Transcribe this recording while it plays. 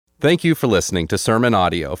Thank you for listening to sermon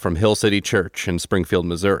audio from Hill City Church in Springfield,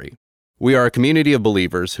 Missouri. We are a community of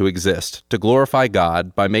believers who exist to glorify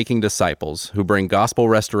God by making disciples who bring gospel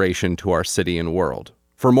restoration to our city and world.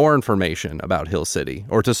 For more information about Hill City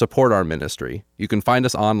or to support our ministry, you can find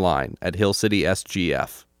us online at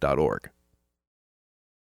hillcitysgf.org.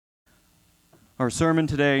 Our sermon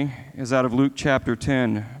today is out of Luke chapter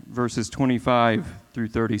 10, verses 25 through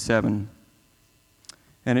 37.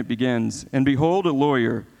 And it begins, "And behold, a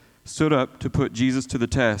lawyer stood up to put Jesus to the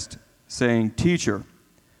test, saying, 'Teacher,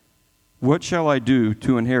 what shall I do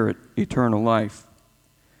to inherit eternal life?'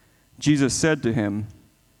 Jesus said to him,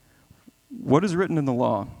 'What is written in the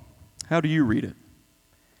law? How do you read it?'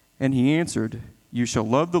 And he answered, 'You shall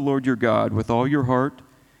love the Lord your God with all your heart,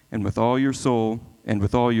 and with all your soul, and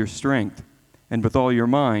with all your strength, and with all your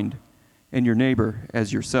mind, and your neighbor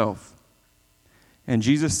as yourself.' And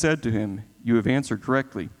Jesus said to him, 'You have answered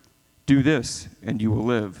correctly. Do this, and you will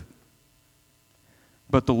live.'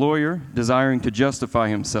 But the lawyer, desiring to justify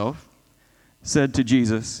himself, said to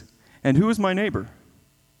Jesus, 'And who is my neighbor?'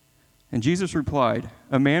 And Jesus replied,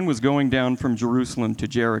 'A man was going down from Jerusalem to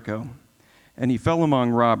Jericho, and he fell among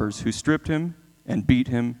robbers who stripped him and beat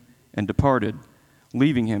him and departed,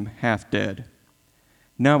 leaving him half dead.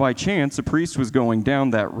 Now by chance a priest was going down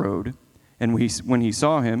that road, and when he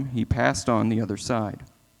saw him, he passed on the other side.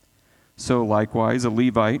 So likewise a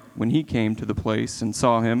Levite, when he came to the place and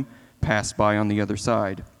saw him, passed by on the other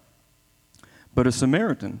side. But a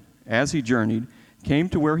Samaritan, as he journeyed, came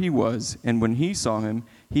to where he was, and when he saw him,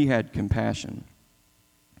 he had compassion.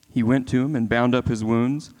 He went to him and bound up his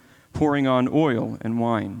wounds, pouring on oil and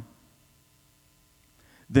wine.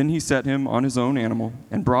 Then he set him on his own animal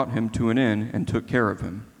and brought him to an inn and took care of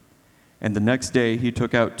him. And the next day he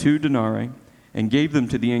took out 2 denarii and gave them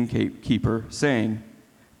to the innkeeper, saying,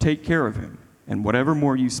 'Take care of him, and whatever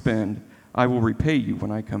more you spend, I will repay you when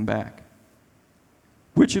I come back.'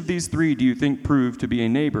 Which of these 3 do you think proved to be a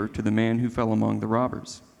neighbor to the man who fell among the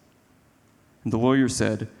robbers?" And the lawyer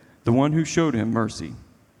said, "The one who showed him mercy."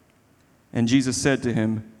 And Jesus said to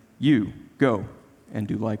him, "You go and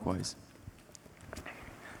do likewise."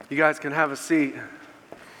 You guys can have a seat.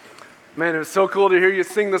 Man, it was so cool to hear you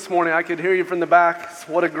sing this morning. I could hear you from the back.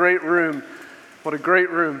 What a great room. What a great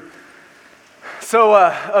room. So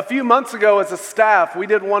a few months ago as a staff, we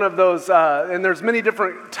did one of those, and there's many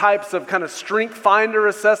different types of kind of strength finder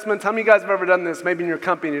assessments. How many of you guys have ever done this, maybe in your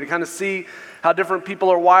company, to kind of see how different people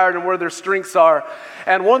are wired and where their strengths are?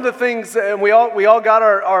 And one of the things, and we all got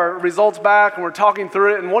our results back, and we're talking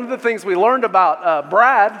through it, and one of the things we learned about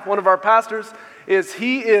Brad, one of our pastors,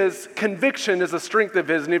 is conviction is a strength of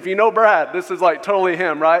his. And if you know Brad, this is like totally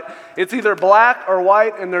him, right? It's either black or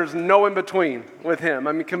white, and there's no in between with him.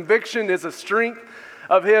 I mean, conviction is a strength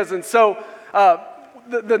of his. And so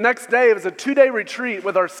the next day, it was a 2-day retreat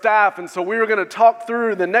with our staff. And so we were going to talk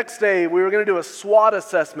through the next day. We were going to do a SWOT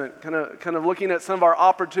assessment, kind of looking at some of our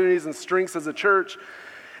opportunities and strengths as a church.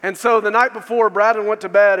 And so the night before, Brandon went to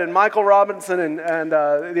bed, and Michael Robinson and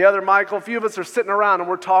the other Michael, a few of us are sitting around, and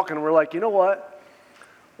we're talking, and we're like, you know what?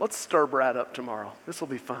 Let's stir Brad up tomorrow. This will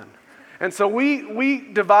be fun. And so we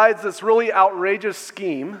devised this really outrageous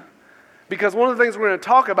scheme, because one of the things we're going to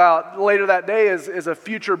talk about later that day is a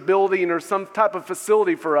future building or some type of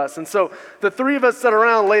facility for us. And so the 3 of us sat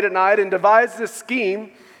around late at night and devised this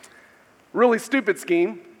scheme, really stupid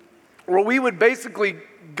scheme, where we would basically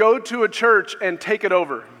go to a church and take it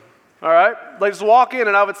over. All right? Like just walk in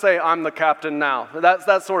and I would say, "I'm the captain now." That's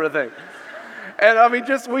that sort of thing. And I mean,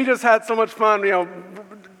 we just had so much fun,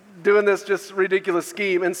 doing this just ridiculous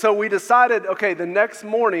scheme. And so we decided, okay, the next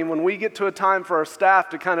morning when we get to a time for our staff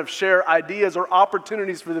to kind of share ideas or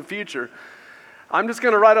opportunities for the future, I'm just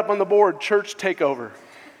going to write up on the board, "Church takeover."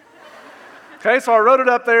 Okay, so I wrote it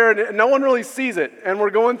up there, and no one really sees it. And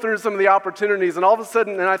we're going through some of the opportunities, and all of a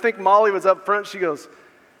sudden, and I think Molly was up front, she goes,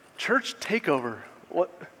 "Church takeover?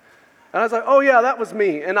 What?" And I was like, "Oh yeah, that was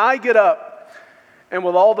me." And I get up, and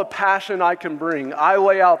with all the passion I can bring, I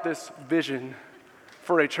lay out this vision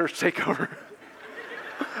for a church takeover.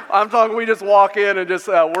 I'm talking, we just walk in and just,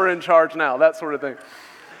 we're in charge now, that sort of thing.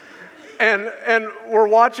 And we're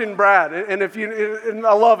watching Brad, and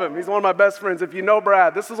I love him. He's one of my best friends. If you know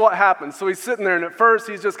Brad, this is what happens. So he's sitting there, and at first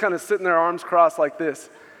he's just kind of sitting there, arms crossed like this.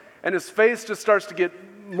 And his face just starts to get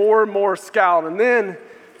more and more scowled. And then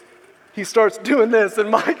he starts doing this, and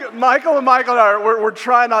Michael and I, we're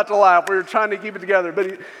trying not to laugh. We're trying to keep it together.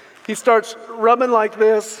 But he starts rubbing like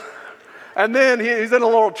this. And then he's in a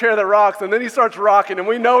little chair that rocks, and then he starts rocking, and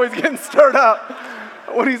we know he's getting stirred up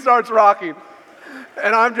when he starts rocking.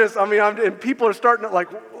 And and people are starting to like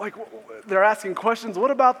they're asking questions.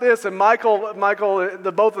 What about this? And Michael,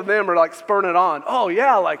 the both of them are like spurring it on. Oh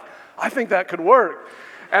yeah, like I think that could work.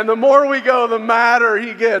 And the more we go, the madder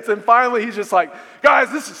he gets. And finally, he's just like,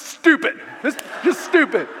 guys, this is stupid. This is just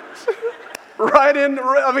stupid.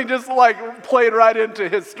 Just like played right into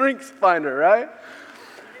his strengths finder, right?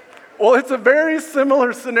 Well, it's a very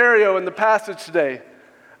similar scenario in the passage today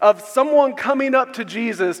of someone coming up to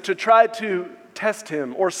Jesus to try to test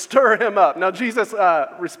him or stir him up. Now, Jesus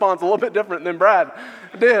responds a little bit different than Brad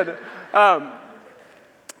did.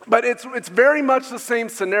 But it's very much the same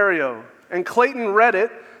scenario. And Clayton read it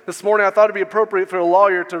this morning. I thought it'd be appropriate for a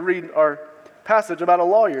lawyer to read our passage about a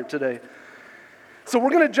lawyer today. So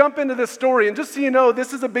we're going to jump into this story. And just so you know,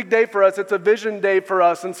 this is a big day for us. It's a vision day for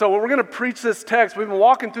us. And so we're going to preach this text. We've been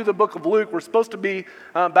walking through the book of Luke. We're supposed to be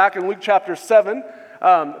back in Luke chapter 7.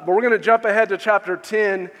 But we're going to jump ahead to chapter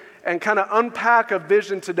 10 and kind of unpack a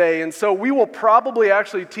vision today. And so we will probably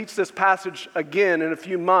actually teach this passage again in a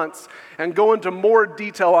few months and go into more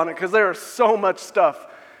detail on it because there is so much stuff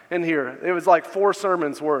in here. It was like 4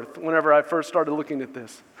 sermons worth whenever I first started looking at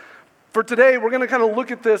this. For today, we're going to kind of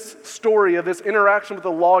look at this story of this interaction with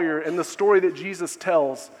the lawyer and the story that Jesus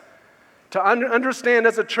tells to understand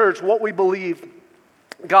as a church what we believe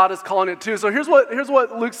God is calling it to. So here's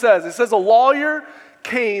what Luke says. It says a lawyer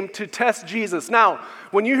came to test Jesus. Now,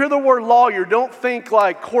 when you hear the word lawyer, don't think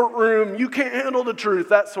like courtroom, you can't handle the truth,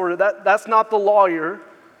 that's not the lawyer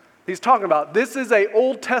he's talking about. This is an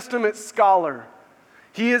Old Testament scholar.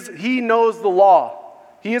 He knows the law.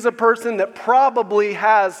 He is a person that probably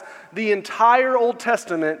has the entire Old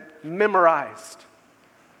Testament memorized.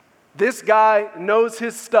 This guy knows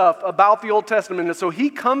his stuff about the Old Testament. And so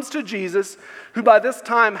he comes to Jesus, who by this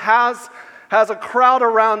time has a crowd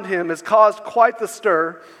around him, has caused quite the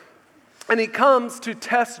stir. And he comes to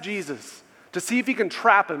test Jesus, to see if he can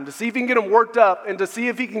trap him, to see if he can get him worked up, and to see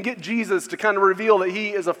if he can get Jesus to kind of reveal that he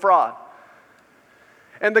is a fraud.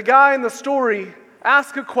 And the guy in the story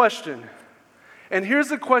asks a question. And here's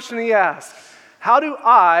the question he asks. How do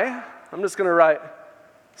I'm just going to write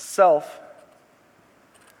self.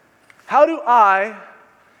 How do I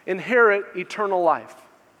inherit eternal life?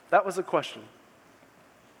 That was the question.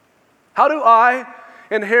 How do I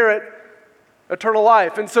inherit eternal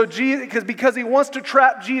life? And so because he wants to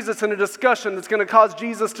trap Jesus in a discussion that's going to cause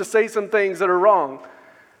Jesus to say some things that are wrong.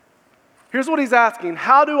 Here's what he's asking.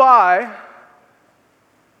 How do I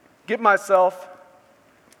get myself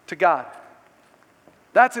to God?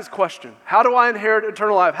 That's his question. How do I inherit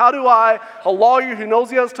eternal life? How do I, a lawyer who knows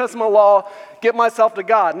the Old Testament law, get myself to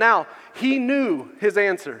God? Now, he knew his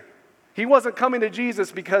answer. He wasn't coming to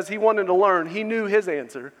Jesus because he wanted to learn. He knew his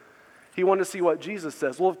answer. He wanted to see what Jesus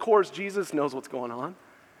says. Well, of course, Jesus knows what's going on.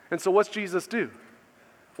 And so what's Jesus do?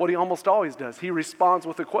 What he almost always does. He responds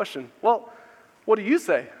with a question. Well, what do you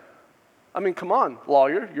say? I mean, come on,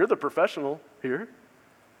 lawyer. You're the professional here.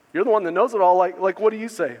 You're the one that knows it all. Like what do you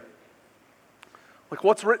say? Like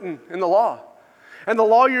what's written in the law? And the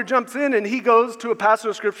lawyer jumps in and he goes to a passage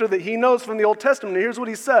of scripture that he knows from the Old Testament. And here's what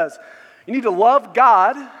he says. You need to love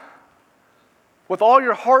God with all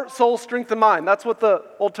your heart, soul, strength, and mind. That's what the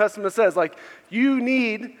Old Testament says. Like you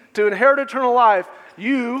need to inherit eternal life.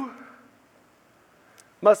 You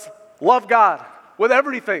must love God with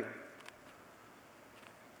everything.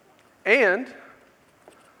 And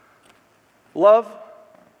love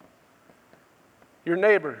your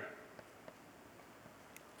neighbor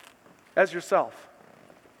as yourself.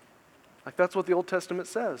 Like that's what the Old Testament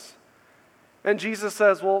says. And Jesus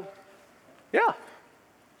says, well, yeah,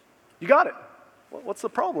 you got it. What's the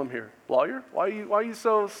problem here, lawyer? Why are you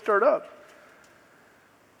so stirred up?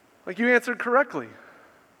 Like you answered correctly.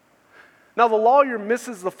 Now the lawyer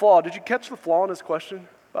misses the flaw. Did you catch the flaw in his question,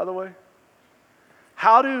 by the way?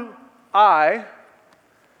 How do I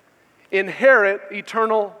inherit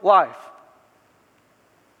eternal life?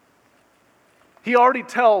 He already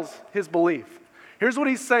tells his belief. Here's what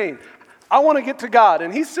he's saying. I want to get to God.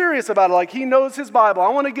 And he's serious about it. Like he knows his Bible. I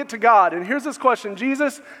want to get to God. And here's this question.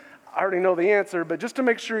 Jesus, I already know the answer, but just to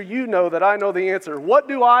make sure you know that I know the answer. What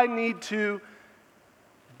do I need to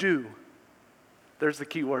do? There's the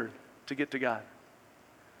key word, to get to God.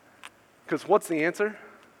 Because what's the answer?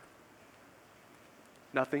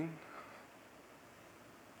 Nothing.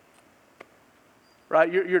 Right?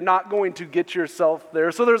 You're not going to get yourself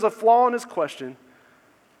there. So there's a flaw in his question.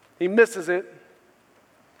 He misses it.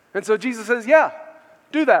 And so Jesus says, yeah,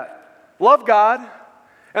 do that. Love God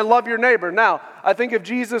and love your neighbor. Now, I think if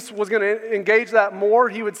Jesus was going to engage that more,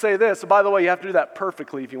 he would say this. So by the way, you have to do that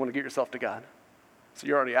perfectly if you want to get yourself to God. So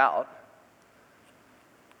you're already out.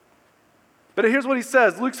 But here's what he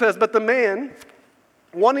says. Luke says, but the man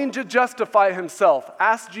wanting to justify himself,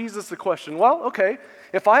 asked Jesus the question, well, okay,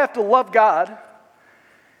 if I have to love God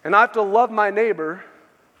and I have to love my neighbor,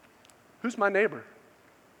 who's my neighbor?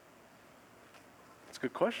 That's a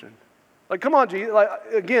good question. Like, come on, Jesus. Like,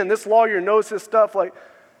 again, this lawyer knows his stuff. Like,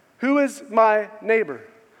 who is my neighbor?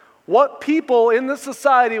 What people in the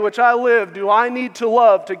society which I live do I need to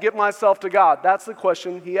love to get myself to God? That's the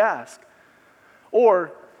question he asked.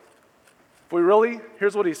 Or,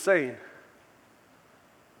 here's what he's saying.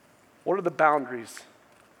 What are the boundaries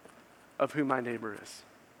of who my neighbor is?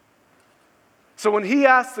 So when he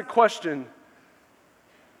asks the question,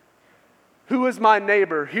 who is my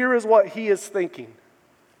neighbor? Here is what he is thinking.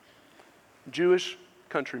 Jewish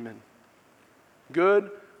countrymen. Good,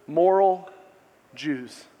 moral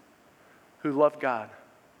Jews who love God.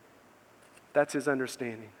 That's his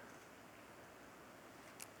understanding.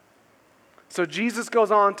 So Jesus goes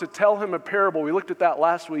on to tell him a parable. We looked at that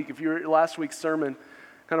last week, if you were last week's sermon,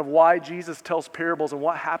 kind of why Jesus tells parables and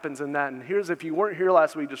what happens in that. And here's, if you weren't here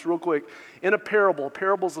last week, just real quick, in a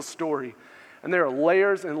parable's a story. And there are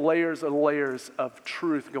layers and layers and layers of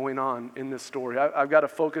truth going on in this story. I've got to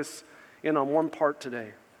focus in on one part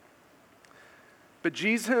today. But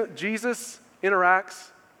Jesus interacts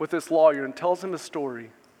with this lawyer and tells him a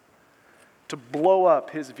story to blow up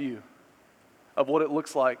his view of what it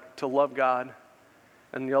looks like to love God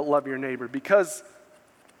and love your neighbor. Because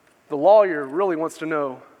the lawyer really wants to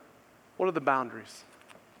know, what are the boundaries?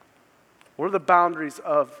 What are the boundaries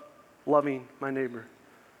of loving my neighbor?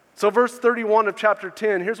 So verse 31 of chapter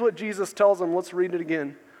 10, here's what Jesus tells him. Let's read it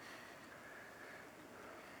again.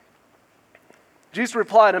 Jesus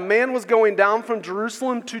replied, a man was going down from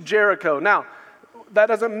Jerusalem to Jericho. Now, that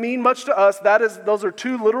doesn't mean much to us. Those are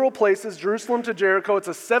two literal places, Jerusalem to Jericho. It's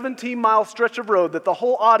a 17-mile stretch of road that the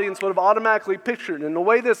whole audience would have automatically pictured. And the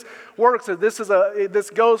way this works is this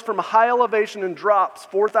goes from a high elevation and drops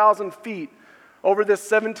 4,000 feet over this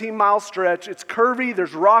 17-mile stretch. It's curvy.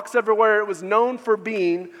 There's rocks everywhere. It was known for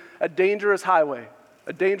being a dangerous highway,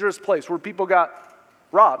 a dangerous place where people got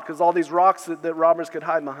robbed because all these rocks that robbers could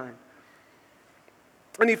hide behind.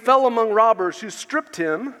 And he fell among robbers who stripped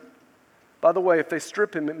him. By the way, if they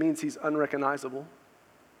strip him, it means he's unrecognizable.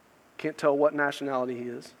 Can't tell what nationality he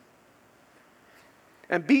is.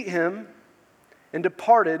 And beat him and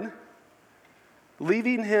departed,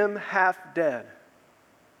 leaving him half dead.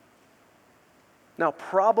 Now,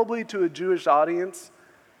 probably to a Jewish audience,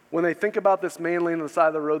 when they think about this man laying on the side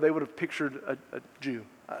of the road, they would have pictured a Jew.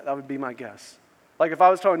 That would be my guess. Like if I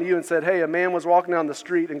was talking to you and said, hey, a man was walking down the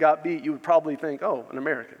street and got beat, you would probably think, oh, an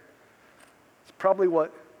American. It's probably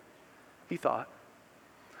what he thought.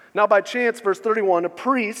 Now, by chance, verse 31, a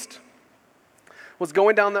priest was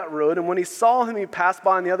going down that road, and when he saw him, he passed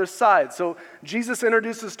by on the other side. So Jesus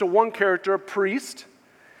introduces to one character, a priest,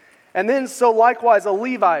 and then so likewise a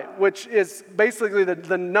Levite, which is basically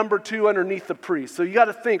the number two underneath the priest. So you got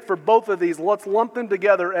to think, for both of these, let's lump them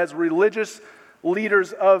together as religious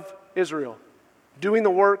leaders of Israel, doing the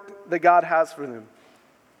work that God has for them.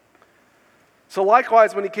 So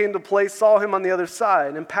likewise, when he came to the place, saw him on the other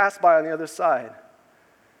side and passed by on the other side.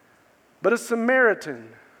 But a Samaritan,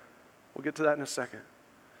 we'll get to that in a second,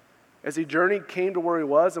 as he journeyed, came to where he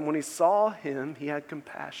was, and when he saw him, he had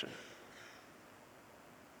compassion.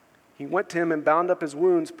 He went to him and bound up his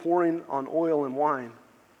wounds, pouring on oil and wine.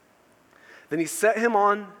 Then he set him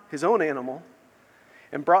on his own animal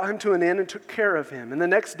and brought him to an inn and took care of him. And the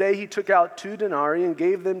next day he took out 2 denarii and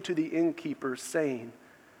gave them to the innkeeper, saying,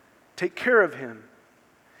 take care of him,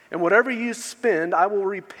 and whatever you spend, I will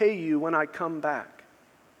repay you when I come back.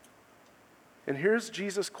 And here's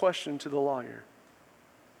Jesus' question to the lawyer.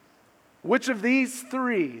 Which of these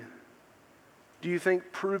 3 do you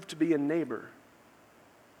think proved to be a neighbor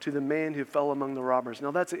to the man who fell among the robbers? Now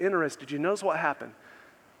that's interesting. Did you notice what happened?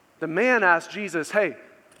 The man asked Jesus, hey,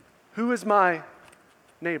 who is my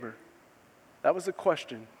neighbor? That was the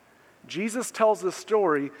question. Jesus tells the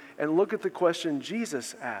story, and look at the question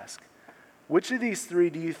Jesus asked. Which of these 3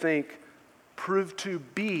 do you think proved to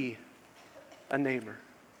be a neighbor?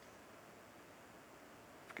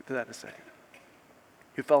 We'll get to that in a second.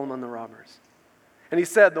 Who fell among the robbers? And he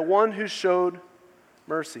said, the one who showed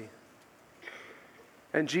mercy.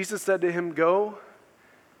 And Jesus said to him, go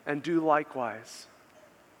and do likewise.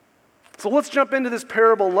 So let's jump into this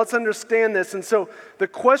parable and let's understand this. And so the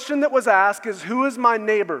question that was asked is, who is my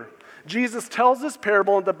neighbor? Jesus tells this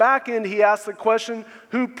parable, and at the back end he asks the question,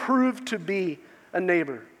 who proved to be a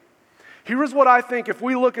neighbor? Here's what I think, if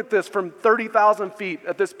we look at this from 30,000 feet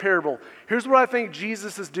at this parable, here's what I think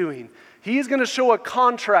Jesus is doing. He is going to show a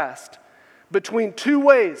contrast between 2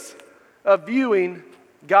 ways of viewing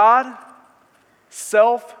God,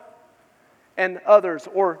 self, and others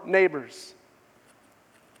or neighbors.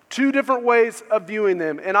 Two different ways of viewing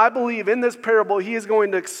them. And I believe in this parable, he is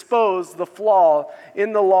going to expose the flaw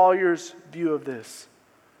in the lawyer's view of this.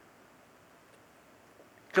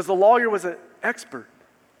 Because the lawyer was an expert.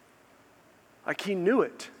 Like, he knew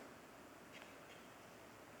it.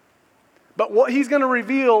 But what he's going to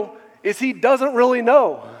reveal is he doesn't really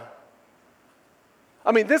know.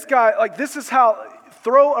 I mean, this guy, like, this is how,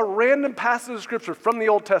 throw a random passage of scripture from the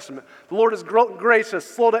Old Testament. The Lord is gracious,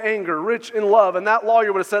 slow to anger, rich in love. And that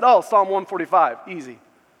lawyer would have said, oh, Psalm 145, easy.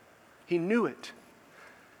 He knew it.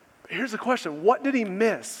 But here's the question, what did he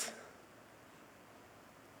miss?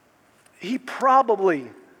 He probably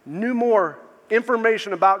knew more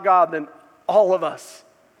information about God than all of us.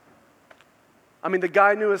 I mean, the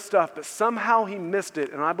guy knew his stuff, but somehow he missed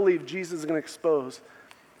it. And I believe Jesus is going to expose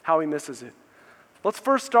how he misses it. Let's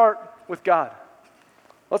first start with God.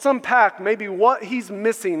 Let's unpack maybe what he's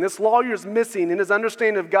missing, this lawyer's missing in his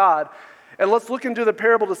understanding of God. And let's look into the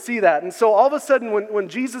parable to see that. And so all of a sudden, when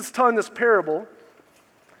Jesus is telling this parable,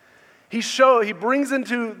 he brings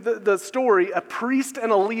into the story a priest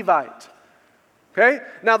and a Levite. Okay?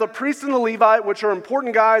 Now the priest and the Levite, which are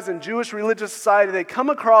important guys in Jewish religious society, they come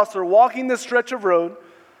across, they're walking this stretch of road,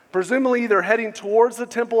 presumably either heading towards the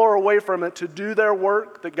temple or away from it to do their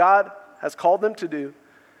work that God has called them to do.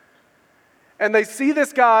 And they see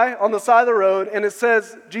this guy on the side of the road, and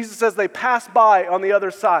Jesus says they pass by on the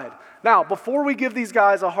other side. Now, before we give these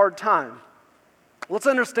guys a hard time, let's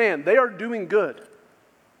understand, they are doing good.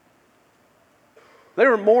 They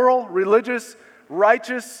are moral, religious,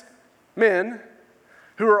 righteous men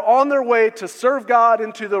who are on their way to serve God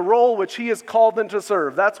into the role which he has called them to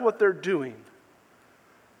serve. That's what they're doing.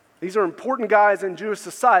 These are important guys in Jewish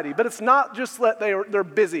society, but it's not just that they're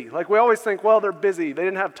busy. Like we always think, well, they're busy, they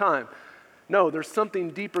didn't have time. No, there's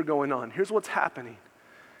something deeper going on. Here's what's happening.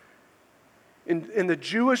 In the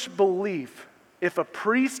Jewish belief, if a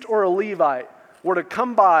priest or a Levite were to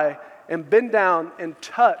come by and bend down and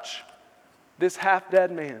touch this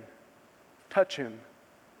half-dead man, touch him,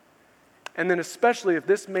 and then especially if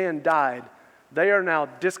this man died, they are now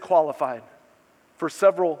disqualified for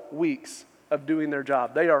several weeks of doing their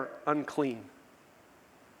job. They are unclean.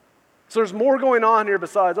 So there's more going on here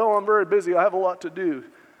besides, oh, I'm very busy, I have a lot to do.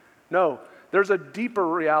 No, there's a deeper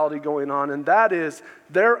reality going on, and that is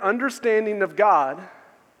their understanding of God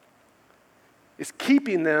is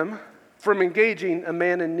keeping them from engaging a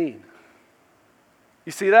man in need.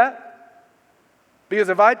 You see that? Because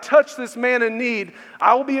if I touch this man in need,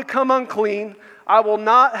 I will become unclean. I will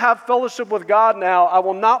not have fellowship with God now. I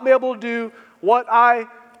will not be able to do what I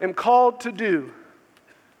am called to do.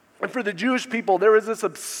 And for the Jewish people, there is this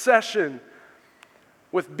obsession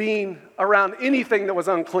with being around anything that was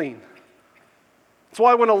unclean. That's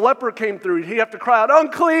why when a leper came through, he'd have to cry out,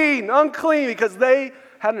 unclean, unclean, because they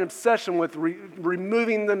had an obsession with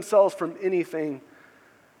removing themselves from anything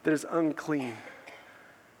that is unclean.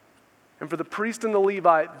 And for the priest and the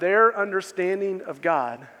Levite, their understanding of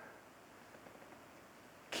God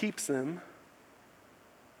keeps them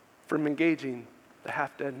from engaging the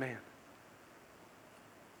half-dead man.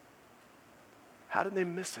 How did they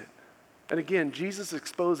miss it? And again, Jesus is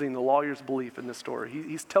exposing the lawyer's belief in this story.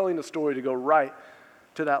 He's telling the story to go right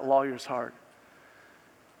to that lawyer's heart.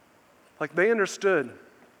 Like they understood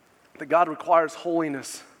that God requires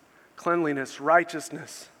holiness, cleanliness,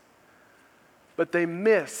 righteousness, but they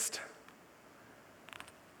missed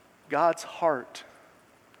God's heart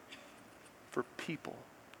for people.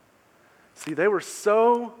 See, they were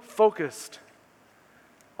so focused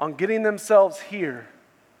on getting themselves here,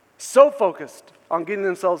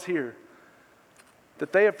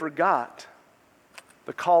 that they have forgot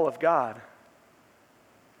the call of God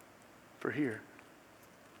for here.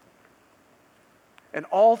 And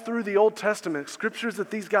all through the Old Testament, scriptures that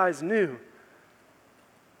these guys knew,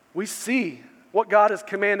 we see what God has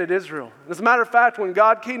commanded Israel. As a matter of fact, when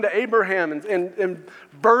God came to Abraham and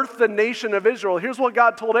birthed the nation of Israel, here's what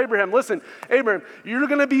God told Abraham. Listen, Abraham, you're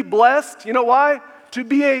going to be blessed. You know why? To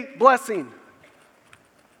be a blessing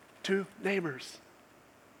to neighbors,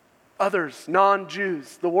 others,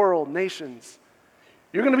 non-Jews, the world, nations.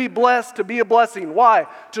 You're going to be blessed to be a blessing. Why?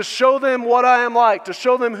 To show them what I am like, to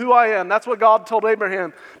show them who I am. That's what God told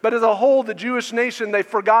Abraham. But as a whole, the Jewish nation, they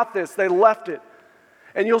forgot this. They left it.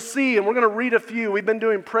 And you'll see, and we're going to read a few. We've been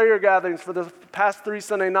doing prayer gatherings for the past 3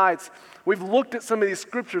 Sunday nights. We've looked at some of these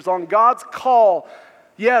scriptures on God's call.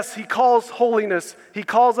 Yes, he calls holiness. He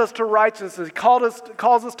calls us to righteousness. He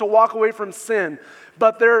calls us to walk away from sin.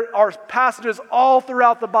 But there are passages all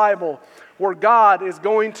throughout the Bible where God is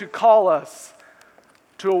going to call us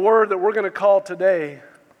to a word that we're going to call today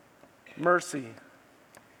mercy.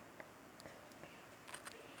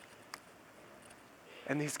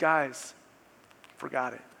 And these guys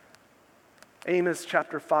forgot it. Amos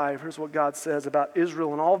chapter 5, here's what God says about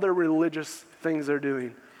Israel and all their religious things they're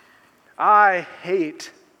doing. I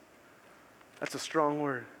hate, that's a strong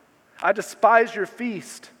word. I despise your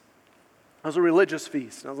feast. That was a religious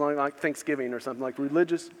feast. It was like Thanksgiving or something, like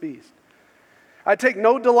religious feast. I take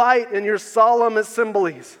no delight in your solemn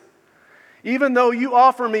assemblies. Even though you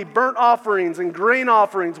offer me burnt offerings and grain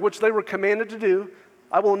offerings, which they were commanded to do,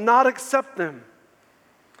 I will not accept them.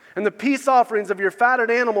 And the peace offerings of your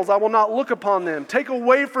fatted animals, I will not look upon them. Take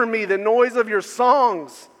away from me the noise of your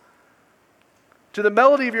songs. To the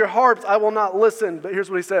melody of your harps, I will not listen. But here's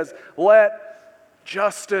what he says. Let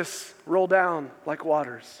justice roll down like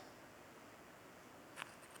waters.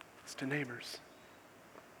 It's to neighbors.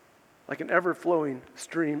 Like an ever-flowing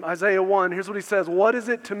stream. Isaiah 1, here's what he says. What is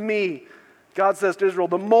it to me? God says to Israel,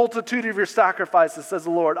 the multitude of your sacrifices, says the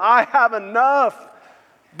Lord. I have enough.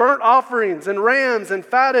 Burnt offerings and rams and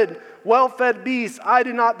fatted, well-fed beasts. I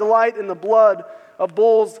do not delight in the blood of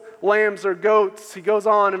bulls, lambs, or goats. He goes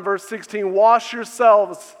on in verse 16, wash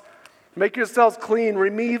yourselves, make yourselves clean,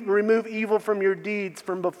 remove evil from your deeds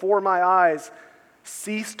from before my eyes.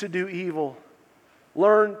 Cease to do evil.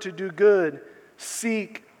 Learn to do good.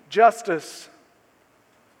 Seek justice.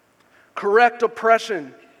 Correct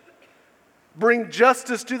oppression. Bring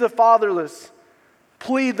justice to the fatherless.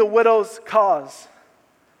 Plead the widow's cause.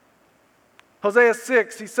 Hosea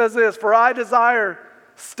 6, he says this, for I desire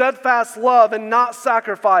steadfast love and not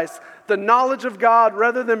sacrifice, the knowledge of God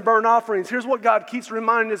rather than burnt offerings. Here's what God keeps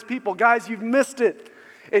reminding his people. Guys, you've missed it.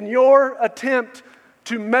 In your attempt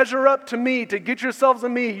to measure up to me, to get yourselves to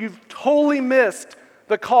me, you've totally missed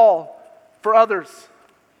the call for others.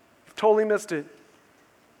 You've totally missed it.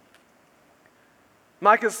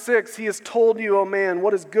 Micah 6, he has told you, O man,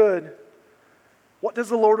 what is good. What does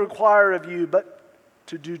the Lord require of you but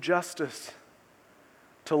to do justice,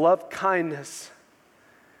 to love kindness,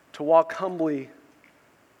 to walk humbly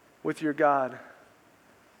with your God.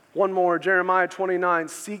 One more, Jeremiah 29,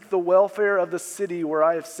 seek the welfare of the city where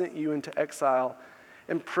I have sent you into exile,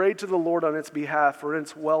 and pray to the Lord on its behalf, for in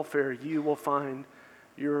its welfare you will find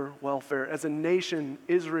your welfare. As a nation,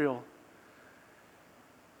 Israel,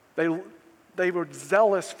 they were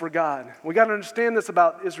zealous for God. We got to understand this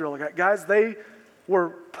about Israel. Guys, they were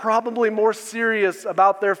probably more serious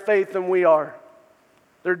about their faith than we are.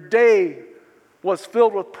 Their day was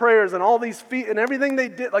filled with prayers and all these feet and everything they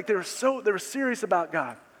did. Like they were serious about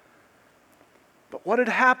God. But what had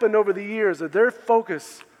happened over the years that their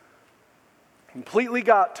focus completely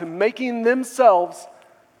got to making themselves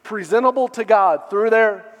presentable to God through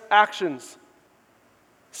their actions,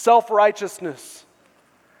 self-righteousness.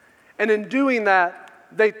 And in doing that,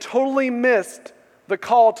 they totally missed the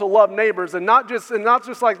call to love neighbors, and not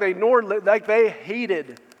just like they ignored, like they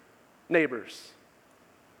hated neighbors.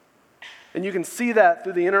 And you can see that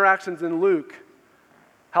through the interactions in Luke,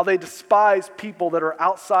 how they despise people that are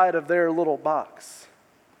outside of their little box.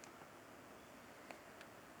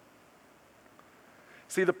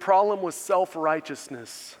 See, the problem with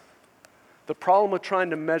self-righteousness, the problem with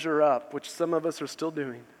trying to measure up, which some of us are still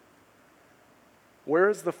doing, where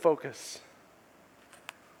is the focus?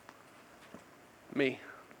 Me.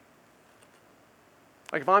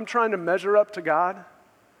 Like if I'm trying to measure up to God,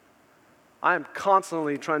 I am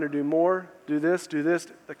constantly trying to do more, do this.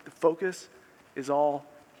 Like the focus is all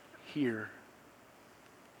here.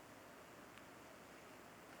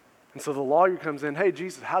 And so the lawyer comes in, hey,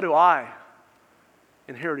 Jesus, how do I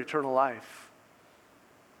inherit eternal life?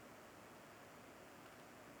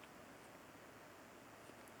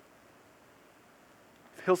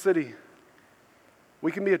 Hill City,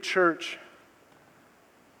 we can be a church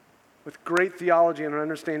with great theology and an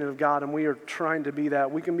understanding of God, and we are trying to be that.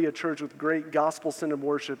 We can be a church with great gospel-centered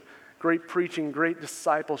worship, great preaching, great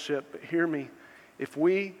discipleship. But hear me, if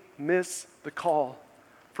we miss the call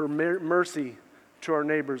for mercy to our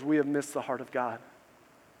neighbors, we have missed the heart of God.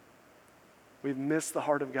 We've missed the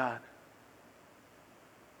heart of God.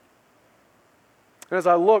 And as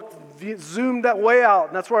I look, zoomed that way out,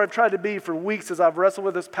 and that's where I've tried to be for weeks as I've wrestled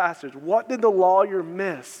with this passage. What did the lawyer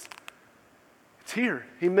miss? It's here.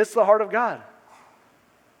 He missed the heart of God.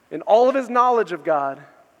 In all of his knowledge of God,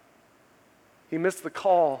 he missed the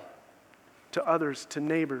call to others, to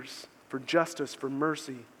neighbors, for justice, for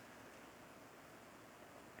mercy.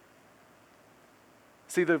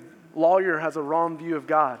 See, the lawyer has a wrong view of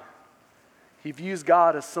God. He views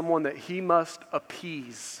God as someone that he must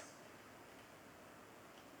appease,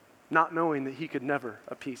 not knowing that he could never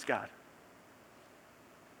appease God.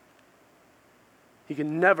 He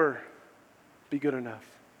can never be good enough.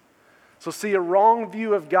 So see, a wrong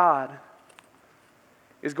view of God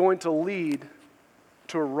is going to lead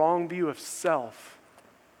to a wrong view of self.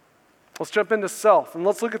 Let's jump into self, and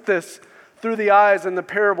let's look at this through the eyes in the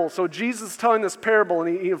parable. So Jesus is telling this parable,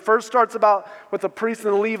 and he first starts about with the priest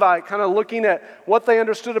and the Levite, kind of looking at what they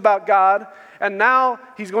understood about God, and now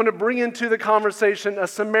he's going to bring into the conversation a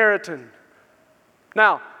Samaritan.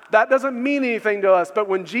 Now, that doesn't mean anything to us, but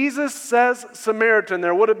when Jesus says Samaritan,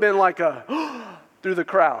 there would have been like a through the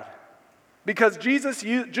crowd. Because Jesus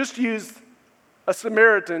just used a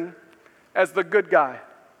Samaritan as the good guy.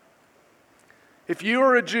 If you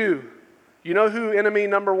are a Jew, you know who enemy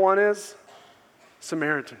number one is?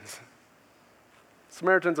 Samaritans.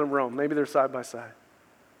 Samaritans in Rome. Maybe they're side by side.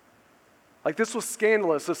 Like, this was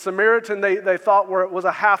scandalous. A Samaritan they thought was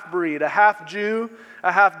a half-breed, a half-Jew,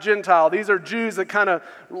 a half-Gentile. These are Jews that kind of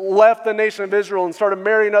left the nation of Israel and started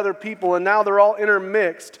marrying other people, and now they're all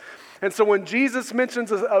intermixed. And so when Jesus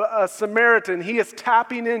mentions a Samaritan, he is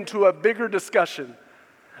tapping into a bigger discussion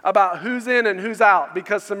about who's in and who's out,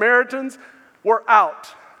 because Samaritans were out.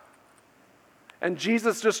 And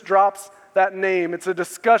Jesus just drops that name. It's a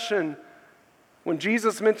discussion. When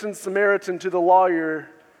Jesus mentions Samaritan to the lawyer,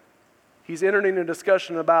 he's entering a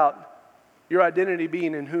discussion about your identity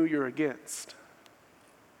being in who you're against.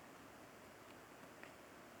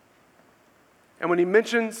 And when he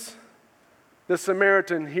mentions the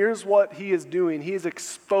Samaritan, here's what he is doing. He is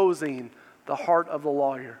exposing the heart of the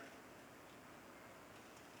lawyer.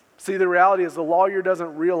 See, the reality is the lawyer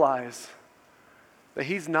doesn't realize that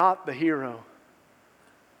he's not the hero.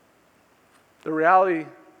 The reality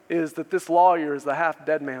is that this lawyer is the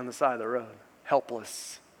half-dead man on the side of the road,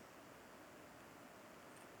 helpless.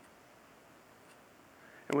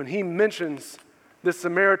 And when he mentions this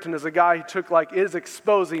Samaritan as a guy he took, like, is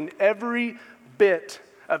exposing every bit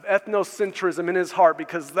of ethnocentrism in his heart,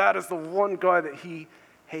 because that is the one guy that he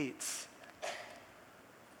hates.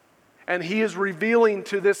 And he is revealing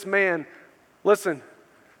to this man, listen,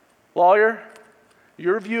 lawyer,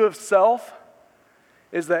 your view of self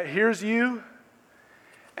is that here's you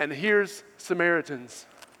and here's Samaritans.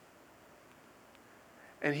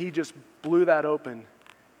 And he just blew that open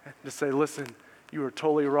to say, listen, you are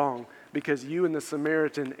totally wrong, because you and the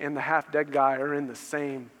Samaritan and the half-dead guy are in the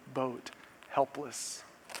same boat, helpless.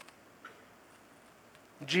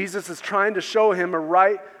 Jesus is trying to show him a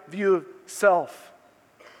right view of self.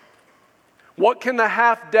 What can the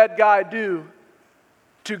half-dead guy do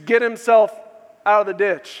to get himself out of the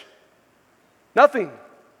ditch? Nothing.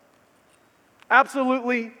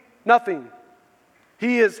 Absolutely nothing.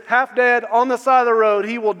 He is half dead on the side of the road.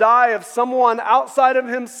 He will die if someone outside of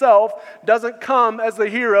himself doesn't come as the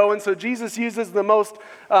hero. And so Jesus uses the most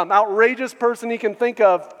outrageous person he can think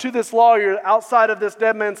of to this lawyer outside of this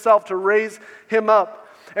dead man's self to raise him up.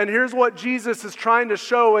 And here's what Jesus is trying to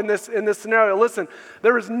show in this scenario. Listen,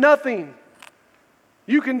 there is nothing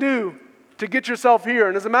you can do to get yourself here.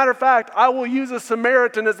 And as a matter of fact, I will use a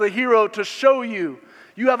Samaritan as the hero to show you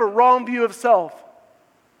have a wrong view of self.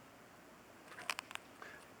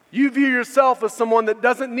 You view yourself as someone that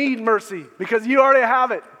doesn't need mercy because you already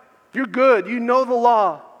have it. You're good. You know the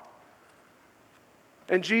law.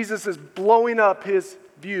 And Jesus is blowing up his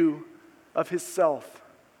view of his self.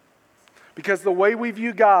 Because the way we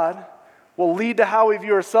view God will lead to how we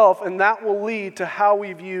view ourselves, and that will lead to how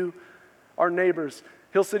we view our neighbors.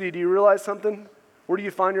 Hill City, do you realize something? Where do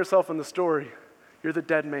you find yourself in the story? You're the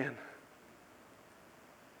dead man.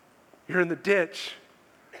 You're in the ditch.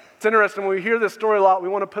 It's interesting, when we hear this story a lot, we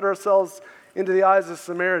want to put ourselves into the eyes of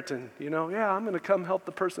Samaritan. You know, yeah, I'm going to come help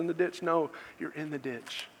the person in the ditch. No, you're in the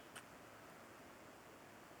ditch.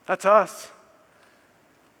 That's us.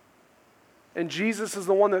 And Jesus is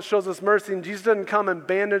the one that shows us mercy. And Jesus doesn't come and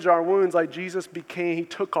bandage our wounds like Jesus became. He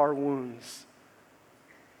took our wounds.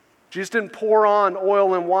 Jesus didn't pour on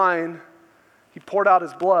oil and wine. He poured out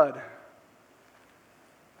his blood.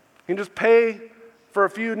 He didn't just pay for a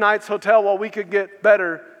few nights hotel while we could get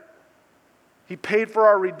better. He paid for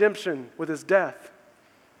our redemption with his death.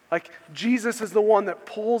 Like, Jesus is the one that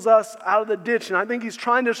pulls us out of the ditch. And I think he's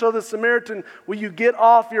trying to show the Samaritan, will you get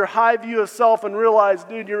off your high view of self and realize,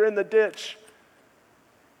 dude, you're in the ditch.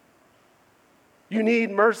 You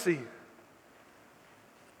need mercy.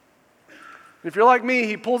 If you're like me,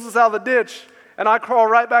 he pulls us out of the ditch, and I crawl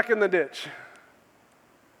right back in the ditch.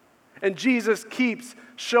 And Jesus keeps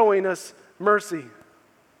showing us mercy.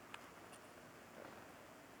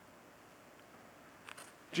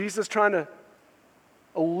 Jesus trying to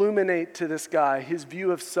illuminate to this guy his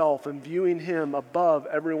view of self and viewing him above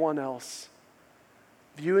everyone else.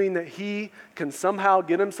 Viewing that he can somehow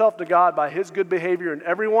get himself to God by his good behavior, and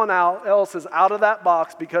everyone else is out of that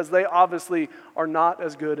box because they obviously are not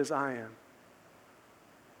as good as I am.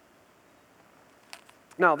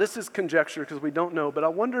 Now, this is conjecture because we don't know, but I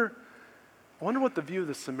wonder what the view of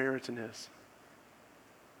the Samaritan is.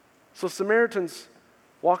 So Samaritan's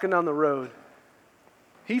walking down the road.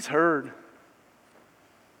 He's heard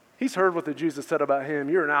what the Jews have said about him.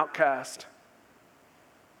 You're an outcast.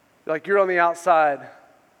 Like, you're on the outside.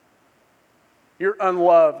 You're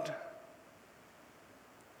unloved.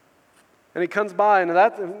 And he comes by, and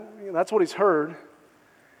that's what he's heard.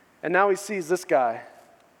 And now he sees this guy.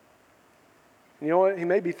 And you know what? He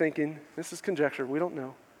may be thinking, this is conjecture. We don't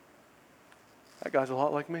know. That guy's a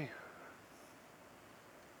lot like me.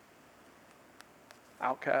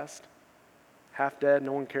 Outcast. Half dead.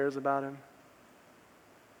 No one cares about him.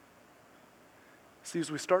 See, as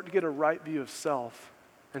we start to get a right view of self,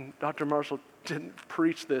 and Dr. Marshall didn't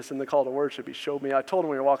preach this in the call to worship. He showed me. I told him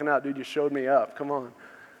when we were walking out, dude, you showed me up. Come on.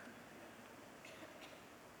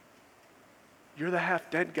 You're the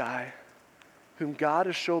half-dead guy whom God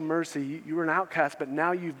has shown mercy. You were an outcast, but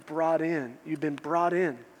now you've been brought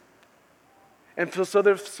in. And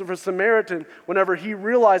so for Samaritan, whenever he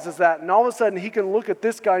realizes that, and all of a sudden he can look at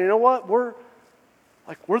this guy, you know what? We're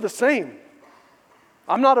the same.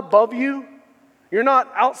 I'm not above you. You're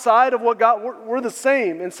not outside of what God, we're the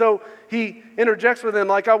same. And so he interjects with him,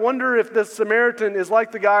 like, I wonder if this Samaritan is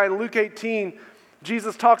like the guy in Luke 18,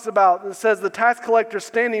 Jesus talks about, and says the tax collector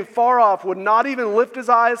standing far off would not even lift his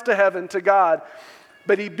eyes to heaven, to God,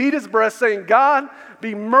 but he beat his breast saying, God,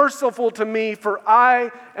 be merciful to me, for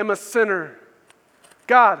I am a sinner.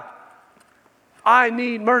 God, I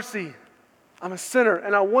need mercy. I'm a sinner.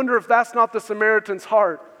 And I wonder if that's not the Samaritan's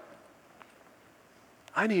heart.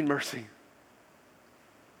 I need mercy.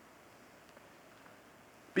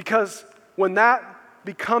 Because when that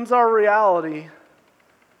becomes our reality,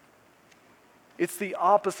 it's the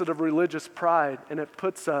opposite of religious pride, and it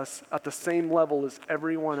puts us at the same level as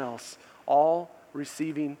everyone else, all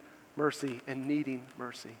receiving mercy and needing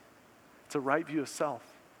mercy. It's a right view of self.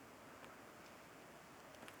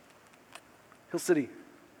 Hill City,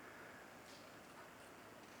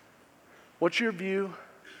 what's your view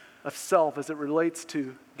of self as it relates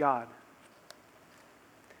to God?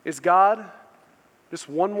 Is God just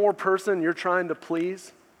one more person you're trying to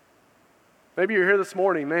please? Maybe you're here this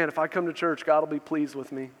morning, man, if I come to church, God will be pleased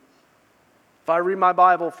with me. If I read my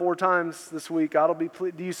Bible 4 times this week, God will be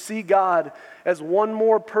pleased. Do you see God as one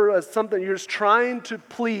more as something you're just trying to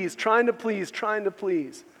please?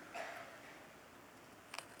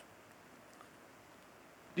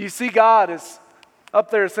 Do you see God as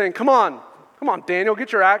up there saying, come on, Daniel,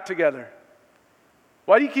 get your act together.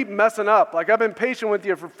 Why do you keep messing up? Like, I've been patient with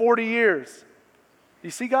you for 40 years. Do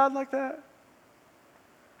you see God like that?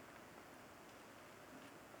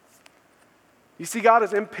 You see God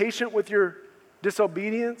as impatient with your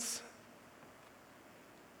disobedience?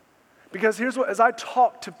 Because as I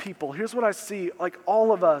talk to people, here's what I see. Like,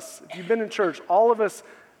 all of us, if you've been in church, all of us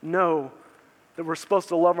know that we're supposed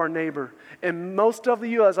to love our neighbor. And most of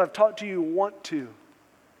you, as I've talked to you, want to.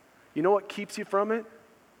 You know what keeps you from it?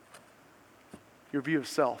 Your view of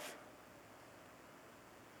self.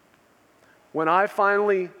 When I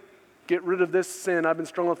finally get rid of this sin I've been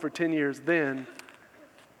struggling with for 10 years, then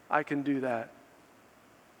I can do that.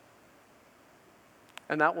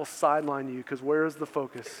 And that will sideline you, because where is the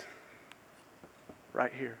focus?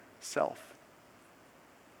 Right here, self.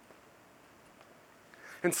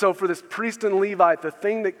 And so for this priest and Levite, the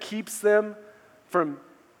thing that keeps them from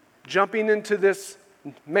jumping into this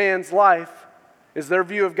man's life is their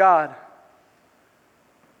view of God.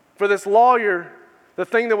 For this lawyer, the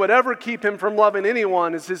thing that would ever keep him from loving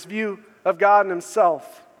anyone is his view of God and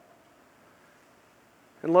himself.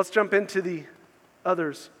 And let's jump into the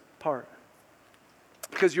others part.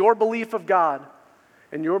 Because your belief of God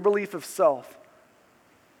and your belief of self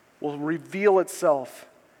will reveal itself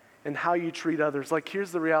in how you treat others. Like,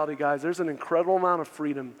 here's the reality, guys. There's an incredible amount of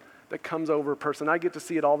freedom that comes over a person. I get to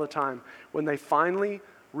see it all the time when they finally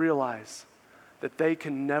realize that they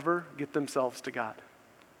can never get themselves to God.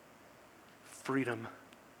 Freedom.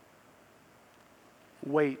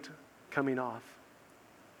 Weight coming off.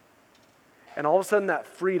 And all of a sudden that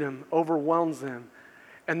freedom overwhelms them.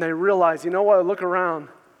 And they realize, you know what, look around.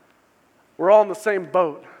 We're all in the same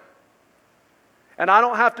boat. And I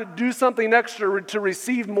don't have to do something extra to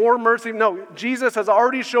receive more mercy. No, Jesus has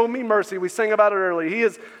already shown me mercy. We sang about it earlier. He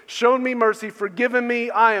has shown me mercy, forgiven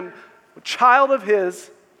me. I am a child of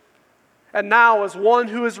His. And now, as one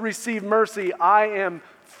who has received mercy, I am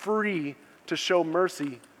free to show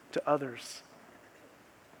mercy to others.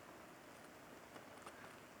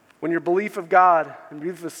 When your belief of God and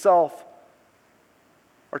belief of self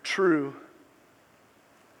are true,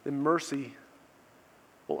 then mercy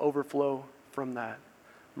will overflow from that.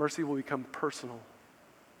 Mercy will become personal.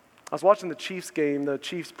 I was watching the Chiefs game, the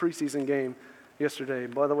Chiefs preseason game yesterday.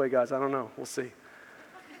 By the way, guys, I don't know. We'll see.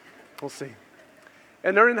 We'll see.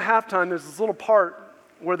 And during the halftime, there's this little part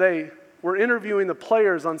where they were interviewing the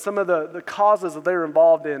players on some of the causes that they were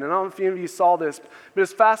involved in. And I don't know if any of you saw this, but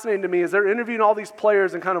it's fascinating to me as they're interviewing all these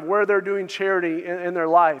players and kind of where they're doing charity in their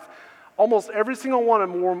life. Almost every single one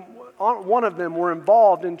of them were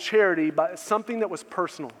involved in charity by something that was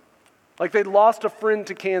personal. Like they'd lost a friend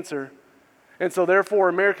to cancer, and so therefore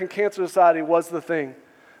American Cancer Society was the thing.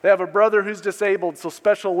 They have a brother who's disabled, so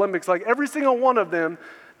Special Olympics. Like every single one of them,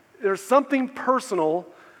 there's something personal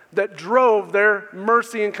that drove their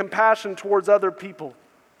mercy and compassion towards other people.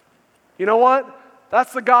 You know what?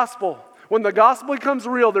 That's the gospel. When the gospel becomes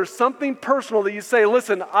real, there's something personal that you say,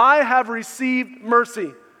 listen, I have received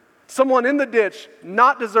mercy. Someone in the ditch,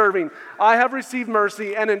 not deserving, I have received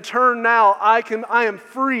mercy, and in turn now I am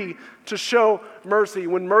free to show mercy.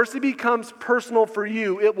 When mercy becomes personal for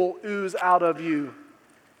you, it will ooze out of you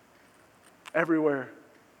everywhere.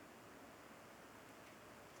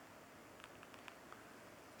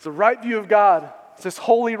 It's a right view of God. It's this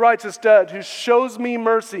holy, righteous judge who shows me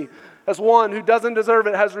mercy as one who doesn't deserve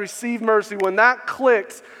it has received mercy. When that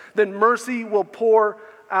clicks, then mercy will pour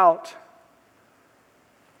out.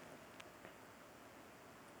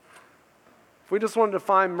 If we just want to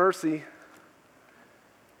define mercy,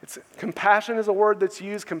 compassion is a word that's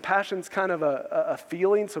used. Compassion is kind of a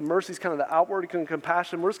feeling, so mercy is kind of the outward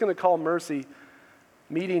compassion. We're just going to call mercy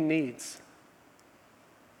meeting needs.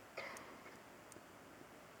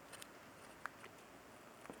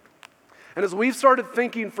 And as we've started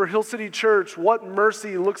thinking for Hill City Church what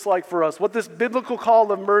mercy looks like for us, what this biblical call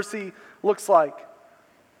of mercy looks like,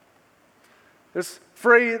 this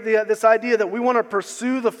idea that we want to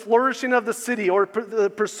pursue the flourishing of the city or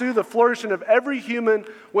pursue the flourishing of every human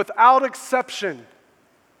without exception.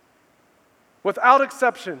 Without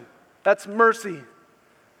exception. That's mercy.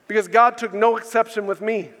 Because God took no exception with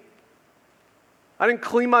me. I didn't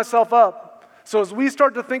clean myself up. So as we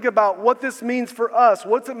start to think about what this means for us,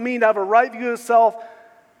 what's it mean to have a right view of self,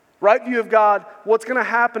 right view of God, what's going to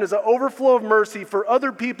happen is an overflow of mercy for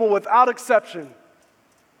other people without exception.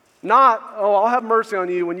 Not, I'll have mercy on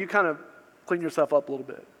you when you kind of clean yourself up a little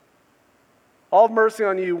bit. I'll have mercy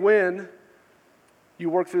on you when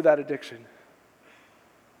you work through that addiction.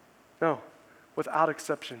 No, without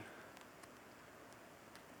exception.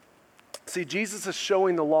 See, Jesus is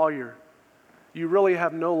showing the lawyer, you really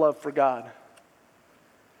have no love for God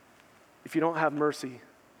if you don't have mercy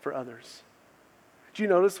for others. Do you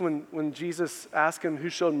notice when Jesus asked him who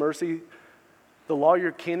showed mercy, the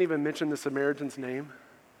lawyer can't even mention the Samaritan's name?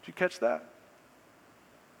 Did you catch that?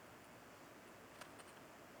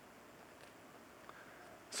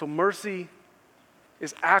 So mercy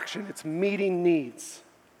is action. It's meeting needs.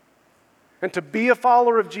 And to be a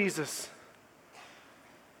follower of Jesus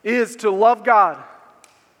is to love God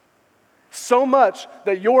so much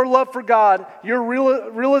that your love for God, your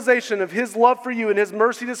realization of His love for you and His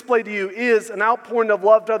mercy displayed to you is an outpouring of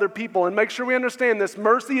love to other people. And make sure we understand this.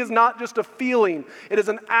 Mercy is not just a feeling. It is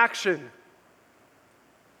an action.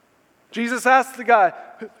 Jesus asked the guy,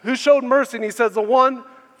 who showed mercy? And he says, the one,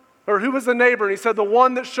 or who was the neighbor? And he said, the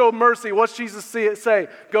one that showed mercy. What's Jesus say?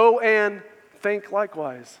 Go and think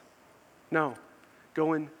likewise. No,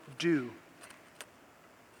 go and do.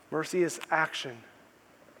 Mercy is action.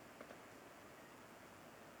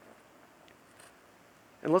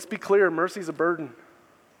 And let's be clear, mercy is a burden.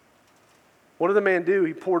 What did the man do?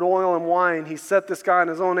 He poured oil and wine. He set this guy on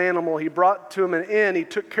his own animal. He brought to him an inn. He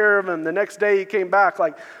took care of him. The next day he came back.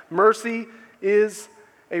 Like, mercy is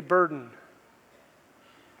a burden.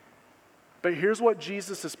 But here's what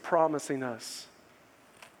Jesus is promising us.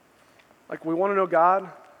 Like, we want to know God.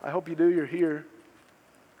 I hope you do. You're here.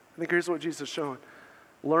 I think here's what Jesus is showing.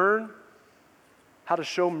 Learn how to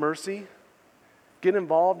show mercy. Get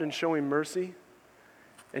involved in showing mercy.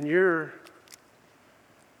 And you're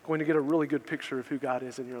going to get a really good picture of who God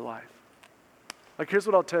is in your life. Like, here's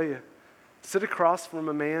what I'll tell you. Sit across from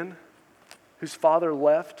a man whose father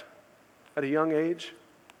left at a young age,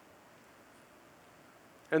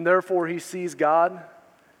 and therefore he sees God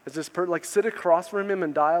as this person. Like, sit across from him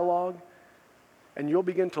in dialogue, and you'll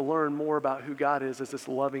begin to learn more about who God is as this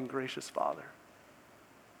loving, gracious Father.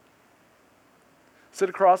 Sit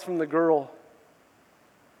across from the girl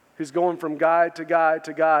who's going from guy to guy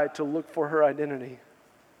to guy to look for her identity.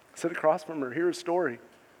 Sit across from her, hear her story. You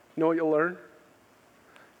know what you'll learn?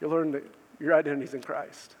 You'll learn that your identity is in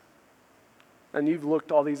Christ. And you've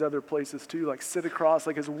looked all these other places too. Like, sit across,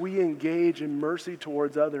 like, as we engage in mercy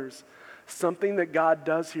towards others, something that God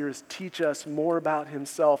does here is teach us more about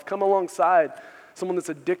Himself. Come alongside someone that's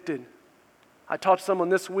addicted. I talked to someone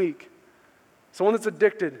this week, someone that's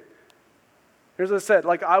addicted. Here's what I said,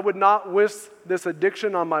 like, I would not wish this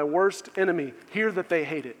addiction on my worst enemy. Hear that they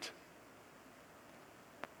hate it.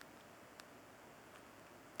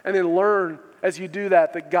 And then learn as you do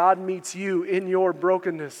that God meets you in your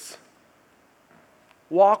brokenness.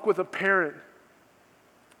 Walk with a parent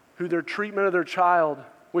who their treatment of their child,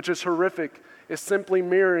 which is horrific, is simply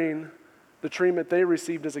mirroring the treatment they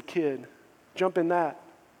received as a kid. Jump in that.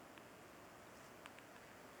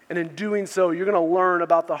 And in doing so, you're going to learn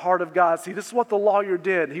about the heart of God. See, this is what the lawyer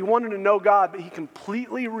did. He wanted to know God, but he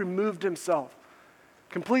completely removed himself,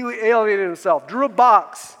 completely alienated himself, drew a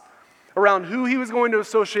box around who he was going to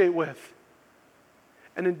associate with.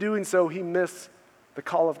 And in doing so, he missed the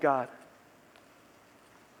call of God.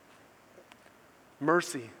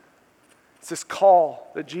 Mercy. It's this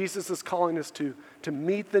call that Jesus is calling us to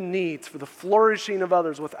meet the needs for the flourishing of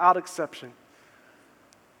others without exception.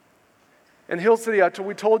 And Hill City,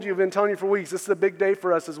 we told you, I've been telling you for weeks, this is a big day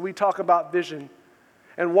for us as we talk about vision.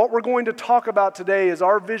 And what we're going to talk about today is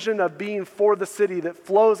our vision of being for the city that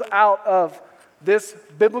flows out of this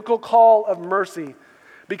biblical call of mercy.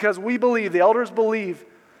 Because we believe, the elders believe,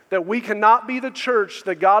 that we cannot be the church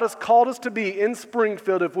that God has called us to be in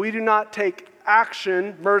Springfield if we do not take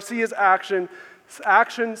action. Mercy is action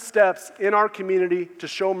steps in our community to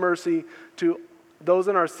show mercy to those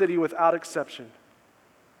in our city without exception.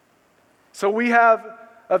 So we have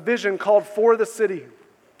a vision called For the City.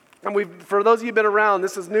 And for those of you who've been around,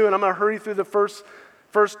 this is new, and I'm going to hurry through the first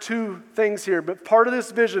two things here. But part of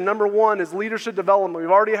this vision, number one, is leadership development.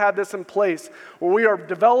 We've already had this in place, where we are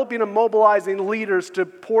developing and mobilizing leaders to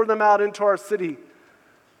pour them out into our city.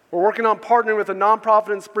 We're working on partnering with a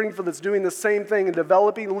nonprofit in Springfield that's doing the same thing and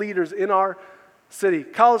developing leaders in our city.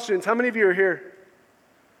 College students, how many of you are here?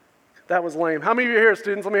 That was lame. How many of you are here,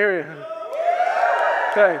 students? Let me hear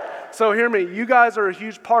you. Okay. So hear me, you guys are a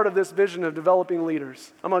huge part of this vision of developing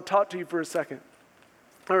leaders. I'm going to talk to you for a second,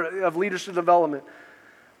 of leadership development.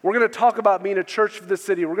 We're going to talk about being a church for the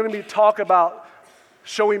city. We're going to talk about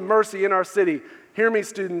showing mercy in our city. Hear me,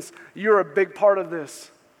 students, you're a big part of this.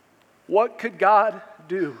 What could God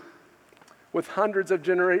do with hundreds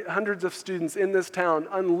of students in this town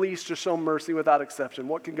unleashed to show mercy without exception?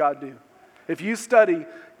 What can God do? If you study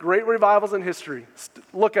great revivals in history,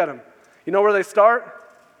 look at them. You know where they start?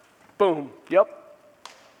 Boom. Yep.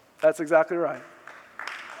 That's exactly right.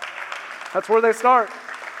 That's where they start.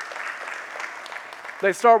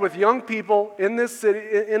 They start with young people in this city,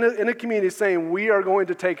 in a community saying, we are going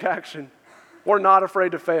to take action. We're not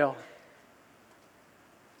afraid to fail.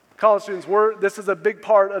 College students, this is a big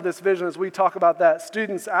part of this vision as we talk about that.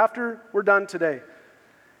 Students, after we're done today,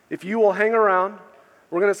 if you will hang around,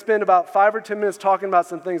 we're going to spend about 5 or 10 minutes talking about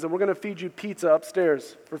some things, and we're going to feed you pizza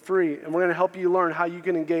upstairs for free, and we're going to help you learn how you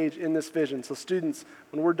can engage in this vision. So students,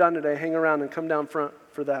 when we're done today, hang around and come down front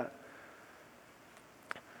for that.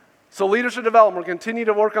 So leadership development, we'll continue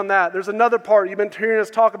to work on that. There's another part. You've been hearing us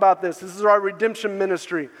talk about this. This is our redemption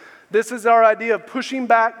ministry. This is our idea of pushing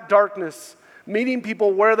back darkness, meeting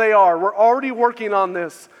people where they are. We're already working on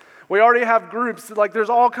this. We already have groups, like there's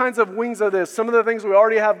all kinds of wings of this. Some of the things we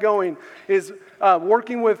already have going is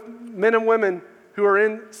working with men and women who are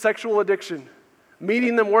in sexual addiction,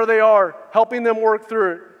 meeting them where they are, helping them work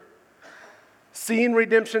through it, seeing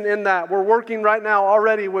redemption in that. We're working right now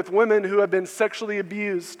already with women who have been sexually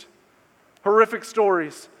abused, horrific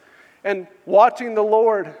stories, and watching the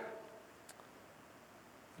Lord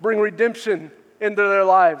bring redemption into their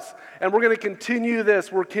lives. And we're going to continue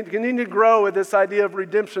this. We're continuing to grow with this idea of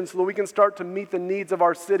redemption so that we can start to meet the needs of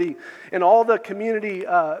our city. And all the community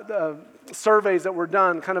surveys that were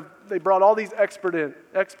done, they brought all these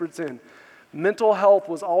experts in. Mental health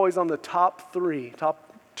was always on the top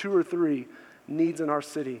 2 or 3 needs in our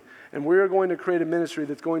city. And we're going to create a ministry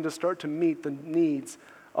that's going to start to meet the needs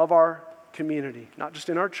of our community, not just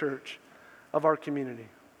in our church, of our community.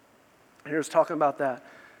 Here's talking about that.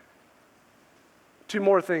 2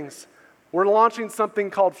 more things. We're launching something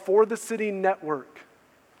called For the City Network.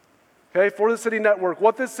 Okay, For the City Network.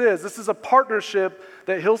 What this is a partnership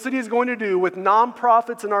that Hill City is going to do with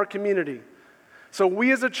nonprofits in our community. So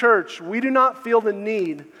we as a church, we do not feel the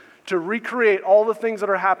need to recreate all the things that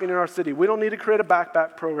are happening in our city. We don't need to create a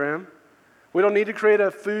backpack program. We don't need to create a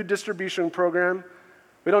food distribution program.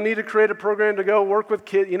 We don't need to create a program to go work with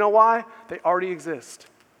kids. You know why? They already exist.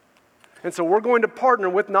 And so we're going to partner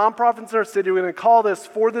with nonprofits in our city. We're going to call this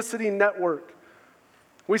For the City Network.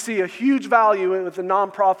 We see a huge value with the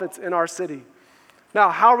nonprofits in our city.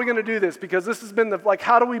 Now, how are we going to do this? Because this has been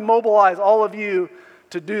how do we mobilize all of you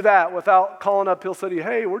to do that without calling up Hill City,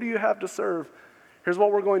 hey, where do you have to serve? Here's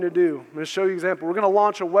what we're going to do. I'm going to show you an example. We're going to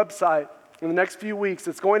launch a website in the next few weeks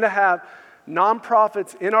that's going to have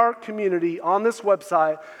nonprofits in our community on this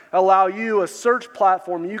website, allow you a search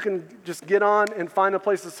platform. You can just get on and find a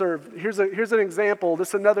place to serve. Here's an example. This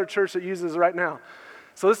is another church that uses it right now.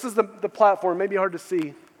 So this is the platform, maybe hard to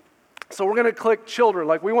see. So we're going to click children.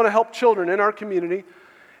 Like, we want to help children in our community.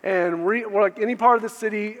 And we're like any part of the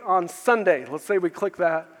city on Sunday. Let's say we click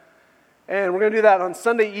that. And we're going to do that on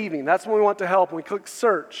Sunday evening. That's when we want to help. And we click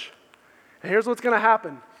search. And here's what's going to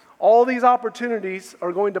happen. All these opportunities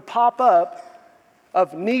are going to pop up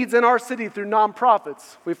of needs in our city through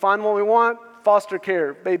nonprofits. We find what we want, foster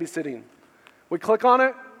care, babysitting. We click on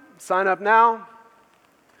it, sign up now.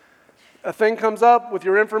 A thing comes up with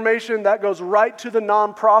your information that goes right to the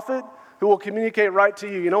nonprofit who will communicate right to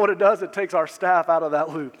you. You know what it does? It takes our staff out of that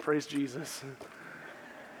loop. Praise Jesus.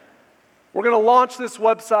 We're going to launch this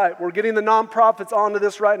website. We're getting the nonprofits onto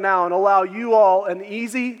this right now and allow you all an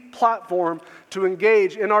easy platform to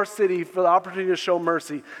engage in our city for the opportunity to show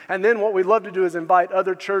mercy. And then what we'd love to do is invite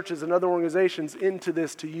other churches and other organizations into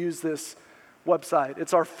this to use this website.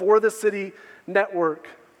 It's our For the City network.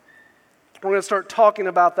 We're going to start talking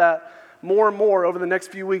about that more and more over the next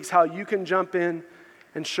few weeks, how you can jump in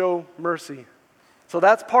and show mercy. So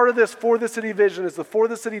that's part of this For the City vision, is the For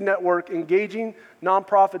the City network, engaging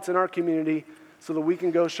nonprofits in our community so that we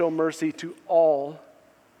can go show mercy to all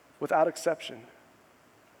without exception.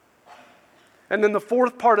 And then the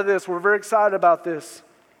fourth part of this, we're very excited about this.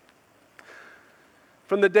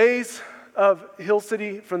 From the days of Hill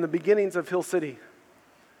City, from the beginnings of Hill City,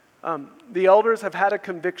 the elders have had a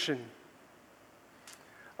conviction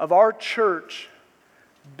of our church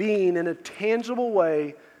being in a tangible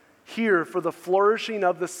way here for the flourishing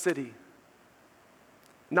of the city.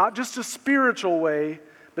 Not just a spiritual way,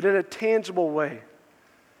 but in a tangible way.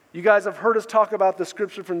 You guys have heard us talk about the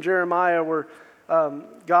scripture from Jeremiah where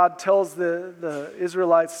God tells the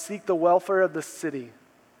Israelites, seek the welfare of the city.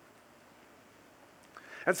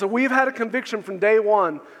 And so we've had a conviction from day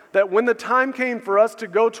one that when the time came for us to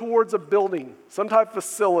go towards a building, some type of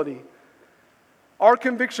facility, our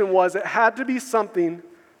conviction was it had to be something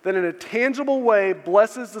that in a tangible way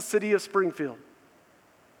blesses the city of Springfield.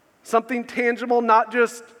 Something tangible, not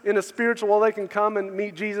just in a spiritual, well, they can come and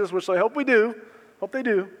meet Jesus, which I hope they do, but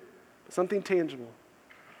something tangible.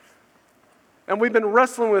 And we've been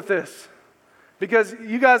wrestling with this because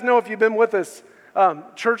you guys know, if you've been with us,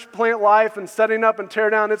 church plant life and setting up and tear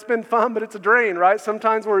down, it's been fun, but it's a drain, right?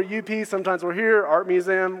 Sometimes we're at UP, sometimes we're here, Art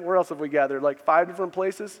Museum. Where else have we gathered? Like 5 different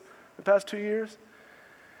places the past 2 years?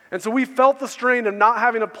 And so we felt the strain of not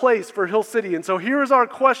having a place for Hill City. And so here's our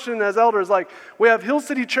question as elders, like, we have Hill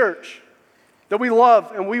City Church that we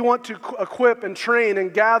love and we want to equip and train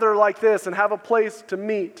and gather like this and have a place to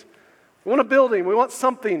meet. We want a building, we want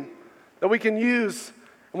something that we can use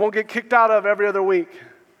and won't get kicked out of every other week.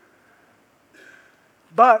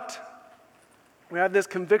 But we have this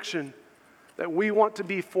conviction that we want to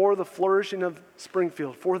be for the flourishing of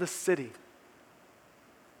Springfield, for the city.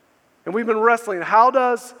 And we've been wrestling, how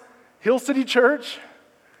does Hill City Church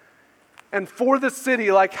and For the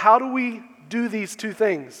City, like, how do we do these two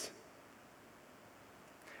things?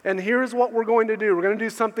 And here's what we're going to do. We're going to do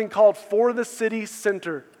something called For the City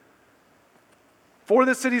Center. For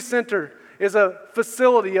the City Center is a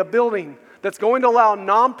facility, a building that's going to allow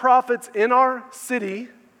nonprofits in our city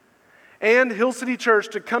and Hill City Church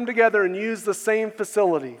to come together and use the same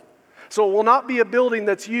facility. So it will not be a building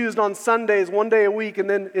that's used on Sundays 1 day a week and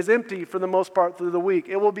then is empty for the most part through the week.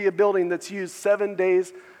 It will be a building that's used 7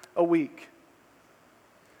 days a week.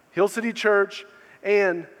 Hill City Church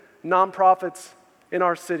and nonprofits in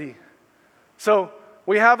our city. So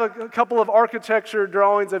we have a couple of architecture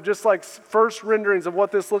drawings of just like first renderings of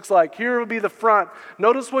what this looks like. Here will be the front.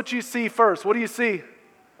 Notice what you see first. What do you see?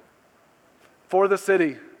 For the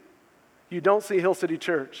City. You don't see Hill City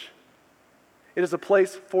Church. It is a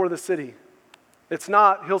place for the city. It's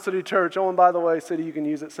not Hill City Church. Oh, and by the way, city, you can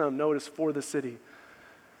use it some. No, it is for the city.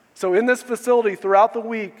 So in this facility throughout the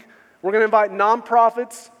week, we're going to invite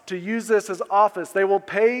nonprofits to use this as office. They will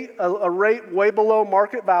pay a rate way below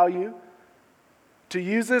market value to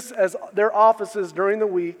use this as their offices during the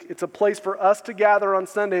week. It's a place for us to gather on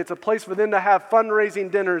Sunday. It's a place for them to have fundraising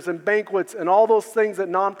dinners and banquets and all those things that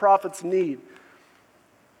nonprofits need.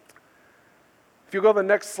 If you go to the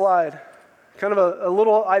next slide, kind of a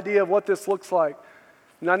little idea of what this looks like.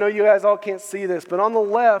 And I know you guys all can't see this, but on the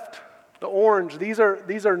left, the orange, these are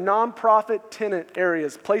nonprofit tenant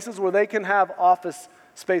areas, places where they can have office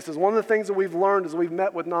spaces. One of the things that we've learned as we've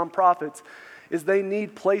met with nonprofits is they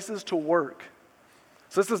need places to work.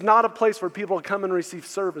 So this is not a place for people to come and receive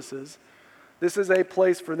services. This is a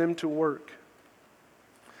place for them to work.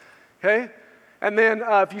 Okay? And then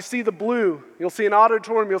if you see the blue, you'll see an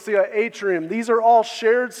auditorium, you'll see an atrium. These are all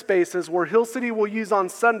shared spaces where Hill City will use on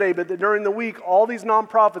Sunday, but during the week, all these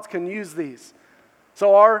nonprofits can use these.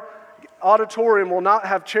 So our auditorium will not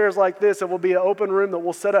have chairs like this. It will be an open room that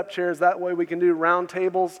we'll set up chairs. That way we can do round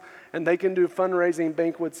tables and they can do fundraising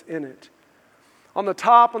banquets in it. On the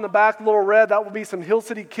top, on the back, little red, that will be some Hill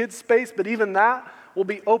City kids space, but even that will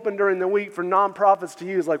be open during the week for nonprofits to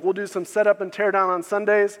use. Like we'll do some setup and tear down on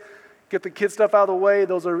Sundays, get the kid stuff out of the way.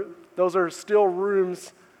 Those are still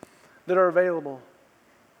rooms that are available.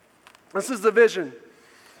 This is the vision.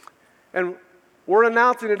 And we're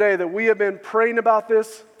announcing today that we have been praying about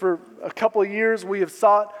this for a couple of years. We have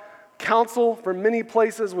sought counsel from many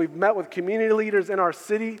places. We've met with community leaders in our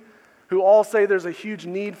city who all say there's a huge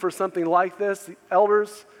need for something like this. The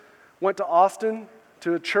elders went to Austin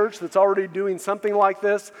to a church that's already doing something like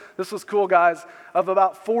this. This was cool, guys. Of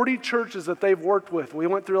about 40 churches that they've worked with, we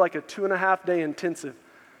went through like a 2.5-day intensive.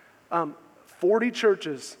 40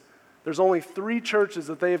 churches. There's only 3 churches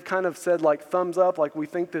that they have kind of said like thumbs up, like we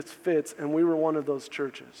think this fits, and we were one of those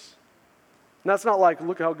churches. And that's not like,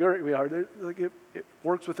 look how great we are. Like it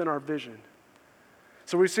works within our vision.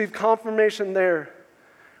 So we received confirmation there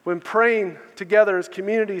when praying together as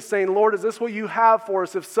communities, saying, Lord, is this what you have for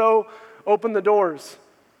us? If so, open the doors.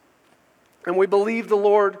 And we believe the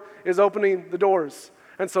Lord is opening the doors.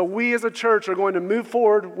 And so we as a church are going to move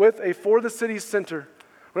forward with a For the City Center.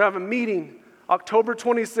 We're going to have a meeting October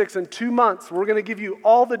 26th in 2 months. We're going to give you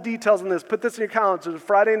all the details on this. Put this in your calendar. It's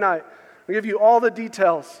Friday night. We'll give you all the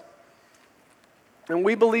details. And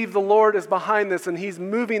we believe the Lord is behind this and He's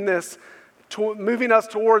moving us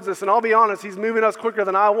towards this. And I'll be honest, He's moving us quicker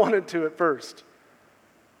than I wanted to at first.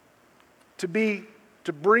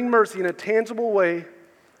 To bring mercy in a tangible way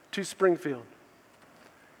to Springfield.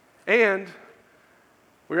 And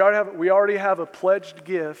we already have a pledged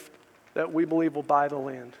gift that we believe will buy the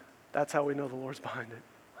land. That's how we know the Lord's behind it.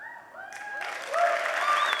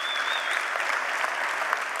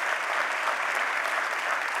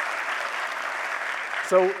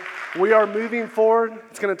 So we are moving forward.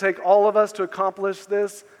 It's going to take all of us to accomplish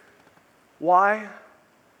this. Why?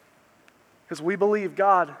 Because we believe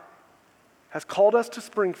God has called us to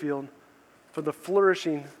Springfield for the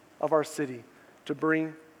flourishing of our city, to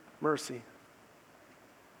bring mercy.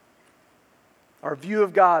 Our view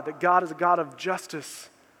of God, that God is a God of justice,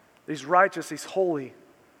 that He's righteous, He's holy,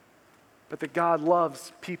 but that God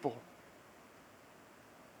loves people.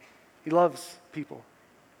 He loves people.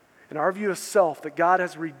 And our view of self, that God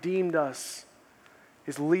has redeemed us,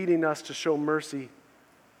 is leading us to show mercy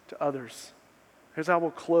to others. Here's how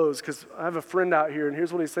we'll close, because I have a friend out here, and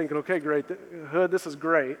here's what he's thinking. Okay, great, Hood, this is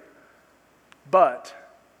great, but,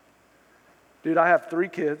 dude, I have 3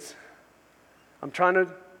 kids. I'm trying to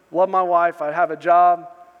love my wife. I have a job.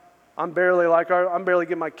 I'm barely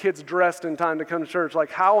getting my kids dressed in time to come to church.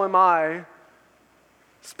 Like, how am I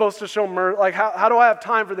supposed to show mercy? Like, how do I have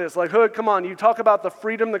time for this? Like, Hood, come on. You talk about the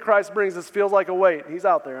freedom that Christ brings. This feels like a weight. He's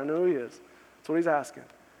out there. I know he is. That's what he's asking.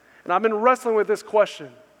 And I've been wrestling with this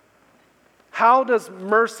question. How does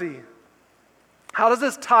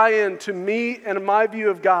this tie in to me and my view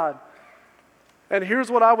of God? And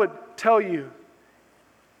here's what I would tell you,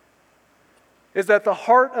 is that the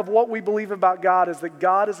heart of what we believe about God is that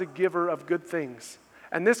God is a giver of good things.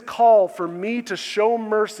 And this call for me to show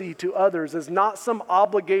mercy to others is not some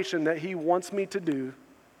obligation that He wants me to do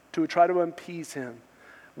to try to appease Him.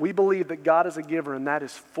 We believe that God is a giver, and that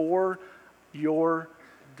is for your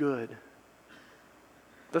good.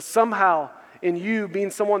 That somehow in you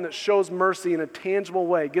being someone that shows mercy in a tangible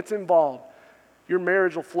way, gets involved, your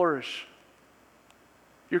marriage will flourish.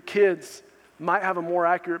 Your kids might have a more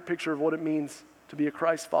accurate picture of what it means to be a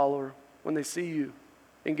Christ follower when they see you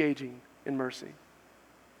engaging in mercy.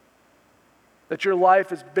 That your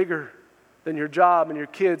life is bigger than your job and your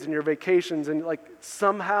kids and your vacations, and like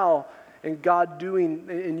somehow in God doing,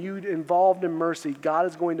 and you involved in mercy, God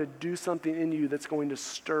is going to do something in you that's going to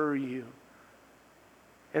stir you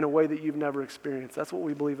in a way that you've never experienced. That's what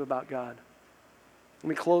we believe about God. Let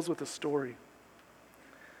me close with a story.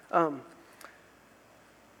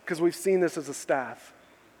 Because we've seen this as a staff.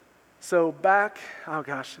 So back,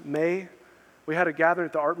 May, we had a gathering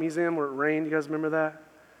at the art museum where it rained. You guys remember that?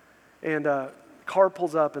 And car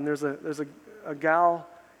pulls up, and there's a gal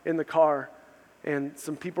in the car, and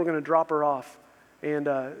some people are going to drop her off. And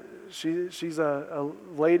she's a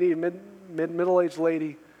lady, middle-aged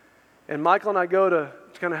lady. And Michael and I go to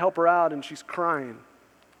kind of help her out, and she's crying,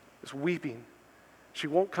 just weeping. She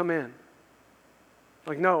won't come in.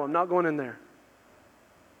 Like, no, I'm not going in there.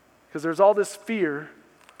 Because there's all this fear.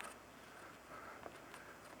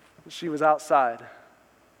 She was outside.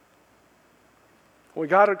 We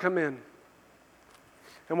got her to come in.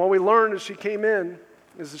 And what we learned as she came in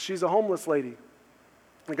is that she's a homeless lady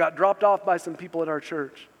and got dropped off by some people at our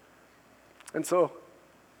church. And so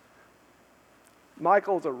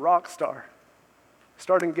Michael's a rock star.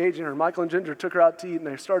 Started engaging her. Michael and Ginger took her out to eat, and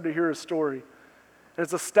they started to hear her story. And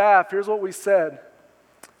as a staff, here's what we said.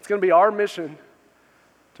 It's going to be our mission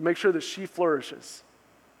to make sure that she flourishes.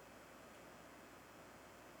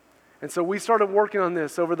 And so we started working on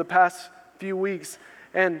this over the past few weeks.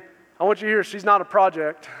 And I want you to hear, she's not a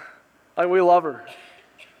project. Like, we love her.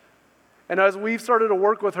 And as we've started to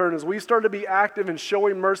work with her, and as we've started to be active in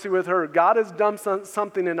showing mercy with her, God has done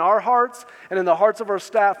something in our hearts and in the hearts of our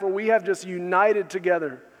staff where we have just united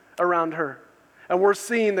together around her. And we're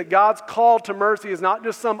seeing that God's call to mercy is not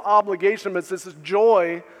just some obligation, but it's this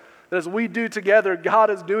joy that as we do together, God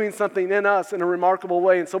is doing something in us in a remarkable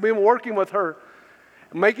way. And so we've been working with her,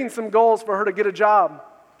 making some goals for her to get a job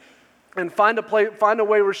and find a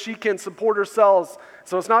way where she can support herself.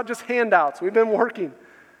 So it's not just handouts. We've been working.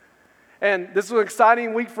 And this was an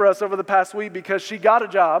exciting week for us over the past week because she got a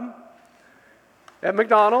job at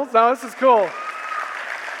McDonald's. Now, this is cool.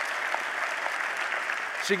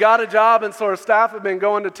 She got a job, and so her staff have been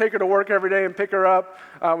going to take her to work every day and pick her up.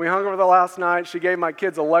 We hung over the last night. She gave my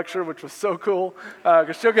kids a lecture, which was so cool,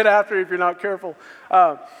 because she'll get after you if you're not careful.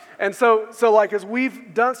 And so like as we've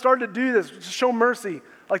started to do this, to show mercy,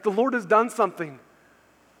 like the Lord has done something.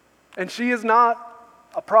 And she is not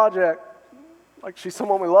a project, like she's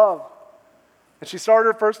someone we love. And she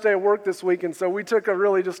started her first day of work this week, and so we took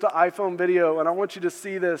just an iPhone video, and I want you to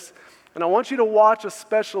see this. And I want you to watch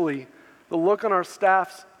especially the look on our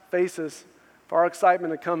staff's faces for our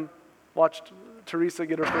excitement to come watch Teresa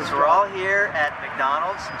get her first So we're all here at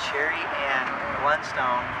McDonald's, Cherry and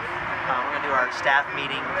Glenstone. We're going to do our staff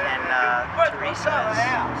meeting, and Teresa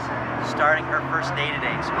is starting her first day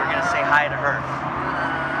today, so we're going to say hi to her.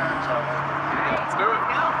 So, let's do it.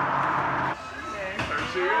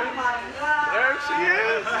 There she is. There she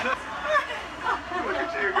is. Look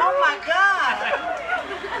at you, girl. Oh my God.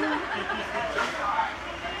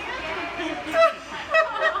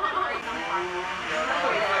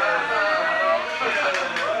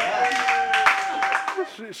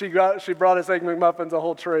 She brought us Egg McMuffins, a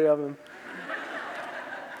whole tray of them.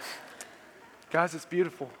 Guys, it's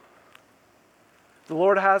beautiful. The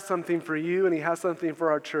Lord has something for you, and He has something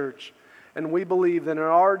for our church. And we believe that in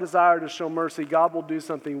our desire to show mercy, God will do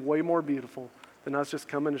something way more beautiful than us just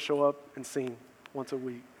coming to show up and sing once a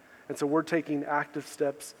week. And so we're taking active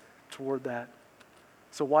steps toward that.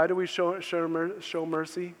 So why do we show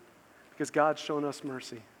mercy? Because God's shown us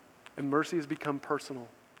mercy. And mercy has become personal.